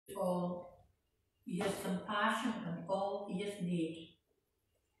all. He has compassion on all he has made.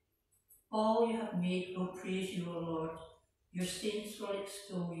 All you have made will praise you, O Lord. Your saints will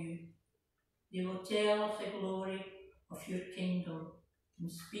extol you. They will tell of the glory of your kingdom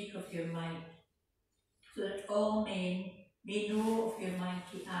and speak of your might, so that all men may know of your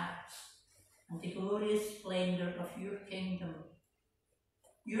mighty acts and the glorious splendour of your kingdom.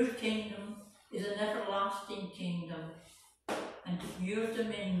 Your kingdom is an everlasting kingdom, and your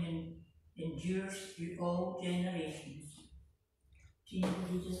dominion endures through all generations. Jean will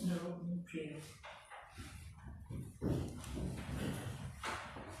lead us in our opening prayer.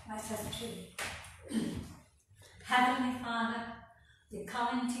 Let us pray. Heavenly Father, we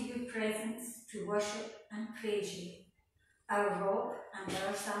come into your presence to worship and praise you, our rock and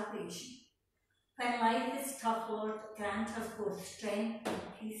our salvation. When life is tough, Lord, grant us both strength and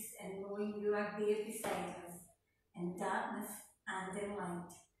peace in knowing you are there beside us, in darkness and in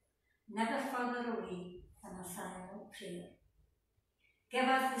light, never further away than a silent prayer. Give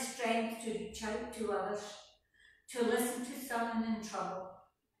us the strength to reach out to others, to listen to someone in trouble,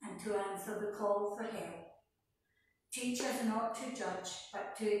 and to answer the call for help. Teach us not to judge,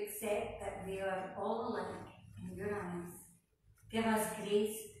 but to accept that we are all alike in your eyes. Give us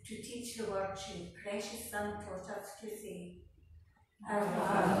grace to teach the words your precious Son taught us to say. Our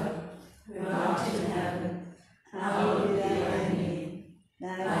Father, who art in heaven, hallowed be thy name.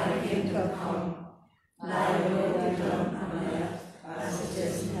 Thy kingdom come, thy will be done on earth as it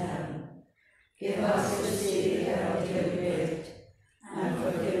is in heaven. Give us this day our daily bread, and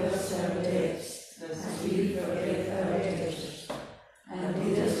forgive us our debts, as we forgive our debtors. And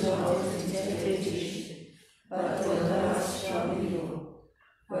lead us not into temptation, but deliver us from evil.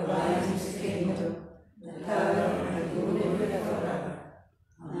 For thine is the kingdom, the power, and the glory forever.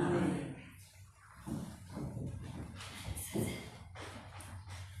 Amen.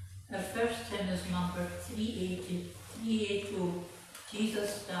 Our first hymn is number 380,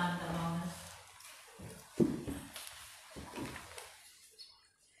 Jesus Stand Among Us.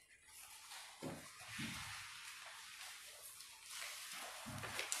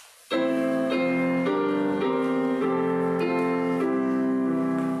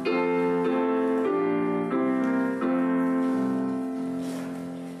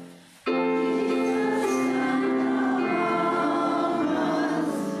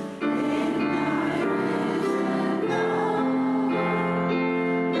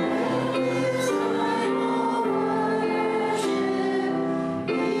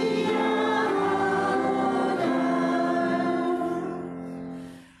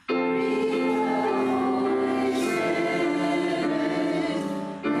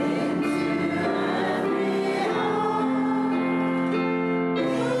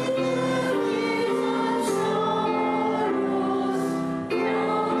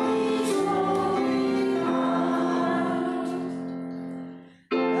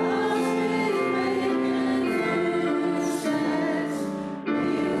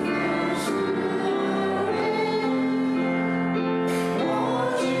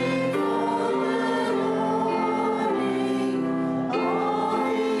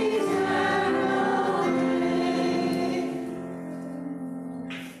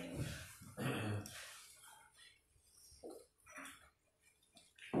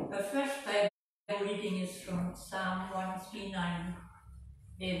 Our first Bible reading is from Psalm 139,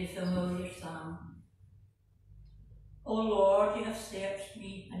 very familiar psalm. O Lord, you have searched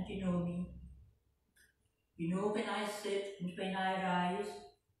me and you know me. You know when I sit and when I rise.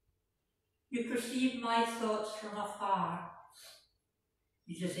 You perceive my thoughts from afar.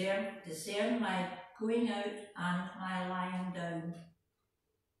 You discern my going out and my lying down.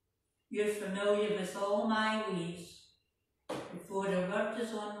 You are familiar with all my ways. Before a word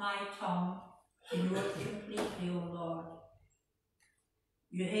is on my tongue, you know it completely, O Lord.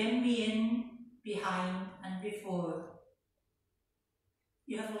 You hem me in, behind and before.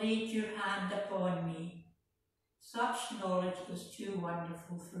 You have laid your hand upon me. Such knowledge was too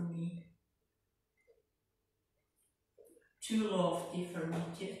wonderful for me, too lofty for me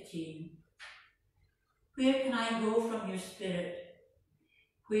to attain. Where can I go from your spirit?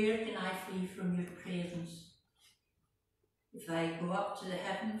 Where can I flee from your presence? If I go up to the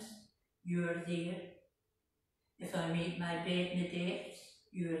heavens, you are there. If I make my bed in the depths,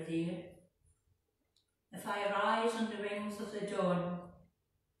 you are there. If I rise on the wings of the dawn,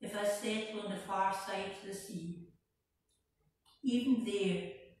 if I settle on the far side of the sea, even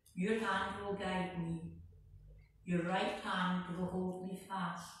there your hand will guide me, your right hand will hold me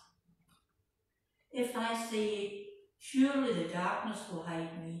fast. If I say, surely the darkness will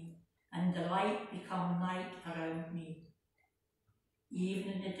hide me, and the light become night around me,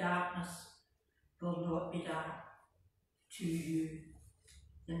 even in the darkness, will not be dark to you.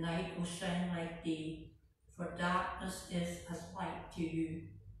 The night will shine like day, for darkness is as light to you.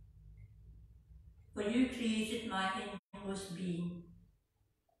 For you created my inmost being.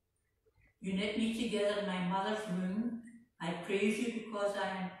 You knit me together in my mother's womb. I praise you because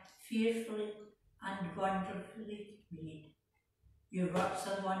I am fearfully and wonderfully made. Your works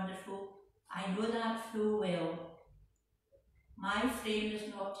are wonderful. I know that full well. My frame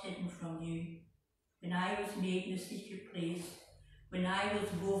is not hidden from you. When I was made in the secret place, when I was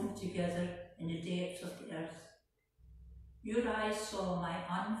woven together in the depths of the earth, your eyes saw my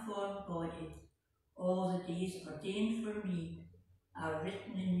unformed body. All the days ordained for me are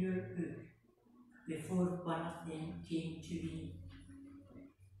written in your book before one of them came to be.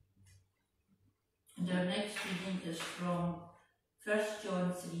 And our next reading is from 1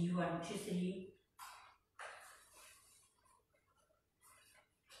 John 3, 1-3.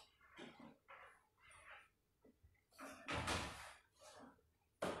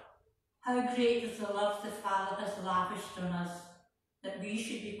 How great is the love the Father has lavished on us, that we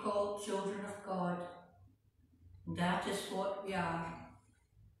should be called children of God. And that is what we are.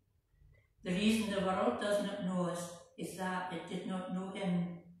 The reason the world does not know us is that it did not know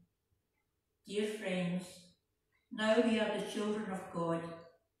him. Dear friends, now we are the children of God.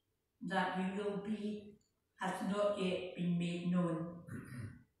 That we will be has not yet been made known.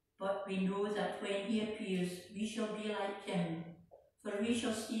 But we know that when he appears, we shall be like him, for we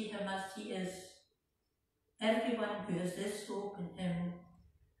shall see him as he is. Everyone who has this hope in him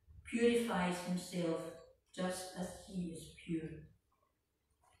purifies himself just as he is pure.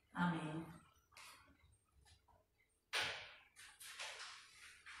 Amen.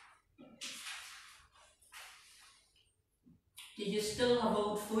 Do you still have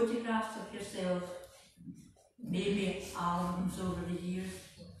old photographs of yourself? Maybe albums over the years?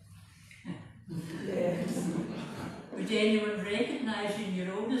 Yes. Would anyone recognise you in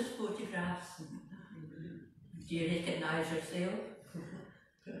your oldest photographs? Do you recognise yourself?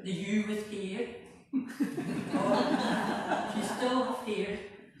 The you with hair? Or if you still have hair,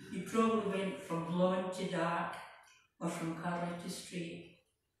 you probably went from blonde to dark, or from curly to straight.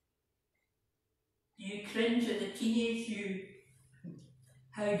 Do you cringe at the teenage you?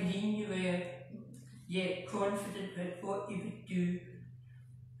 How green you were, yet confident about what you would do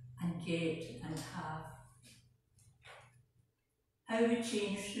and get and have. How we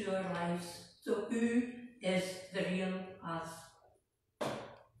change through our lives. So who is the real us?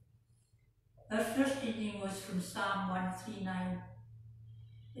 Our first reading was from Psalm 139,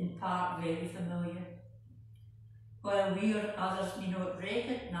 in part very familiar. While we or others may not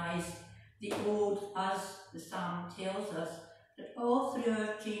recognise the old us, the psalm tells us that all through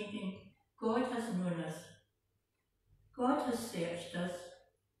our changing, God has known us. God has searched us.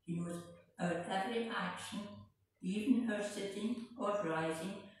 He knows our every action, even our sitting or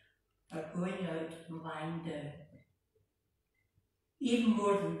rising, or going out and lying down. Even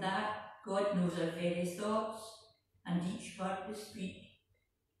more than that, God knows our very thoughts and each word we speak,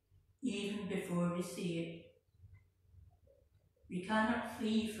 even before we say it. We cannot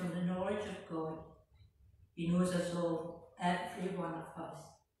flee from the knowledge of God. He knows us all, every one of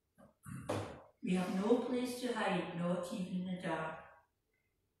us. We have no place to hide, not even in the dark.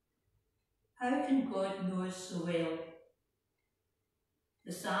 How can God know us so well?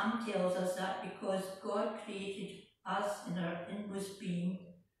 The psalm tells us that because God created us in our inmost being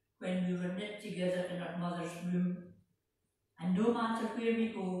when we were knit together in our mother's womb, and no matter where we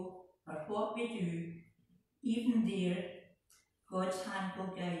go or what we do, even there, God's hand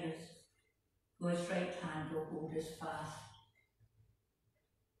will guide us. God's right hand will hold us fast.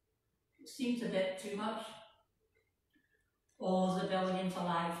 It seems a bit too much. All the billions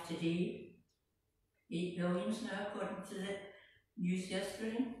alive today, 8 billions now according to the news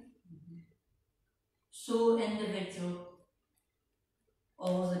yesterday. So individual,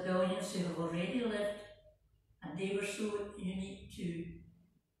 all the billions who have already lived, and they were so unique too.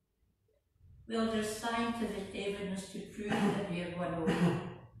 Well, there's scientific evidence to prove that we are one only.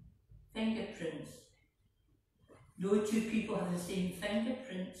 Fingerprints. No two people have the same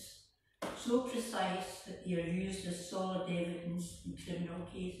fingerprints, so precise that they are used as solid evidence in criminal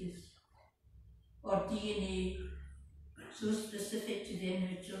cases. Or DNA, so specific to the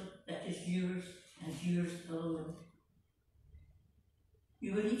individual that is yours and yours alone.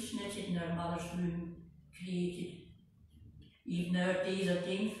 We were each knitted in our mother's womb, created. Even our days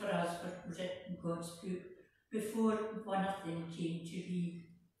ordained for us were written in God's book before one of them came to be.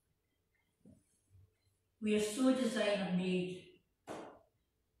 We are so designed and made,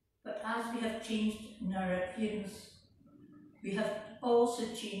 but as we have changed in our appearance, we have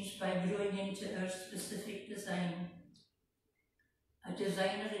also changed by growing into our specific design. A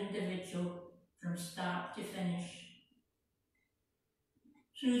designer individual from start to finish.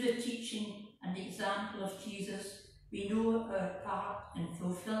 Through the teaching and example of Jesus, we know our part in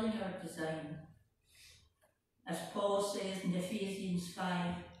fulfilling our design. As Paul says in Ephesians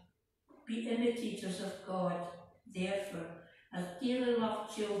 5, be imitators of God, therefore, as dearly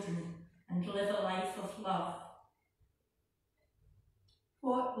loved children, and live a life of love.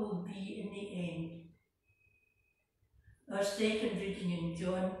 What will be in the end? Our second reading in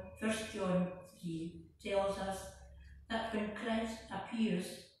 1 John 3 tells us that when Christ appears,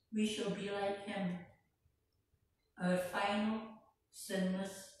 we shall be like him, our final,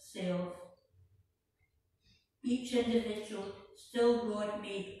 sinless self. Each individual still God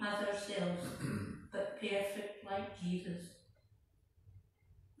made as ourselves, but perfect like Jesus.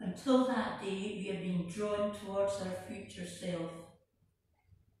 Until that day, we are being drawn towards our future self.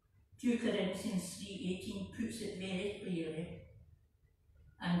 2 Corinthians 3:18 puts it very clearly.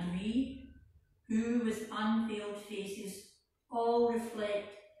 And we, who with unveiled faces all reflect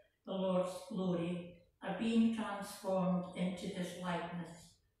the Lord's glory, are being transformed into his likeness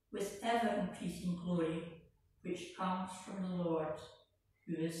with ever-increasing glory, which comes from the Lord,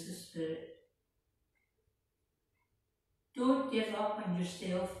 who is the Spirit. Don't give up on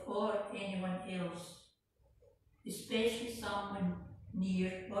yourself or anyone else, especially someone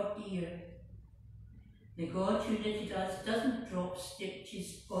near or dear. The God who knitted us doesn't drop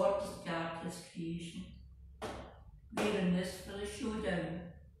stitches or discard his creation. We're in this for the showdown,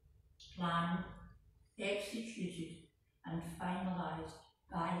 planned, executed and finalised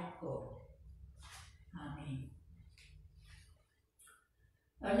by God. Amen.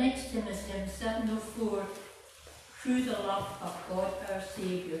 Our next hymn is hymn 704, Through the Love of God our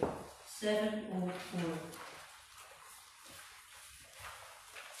Saviour, 704.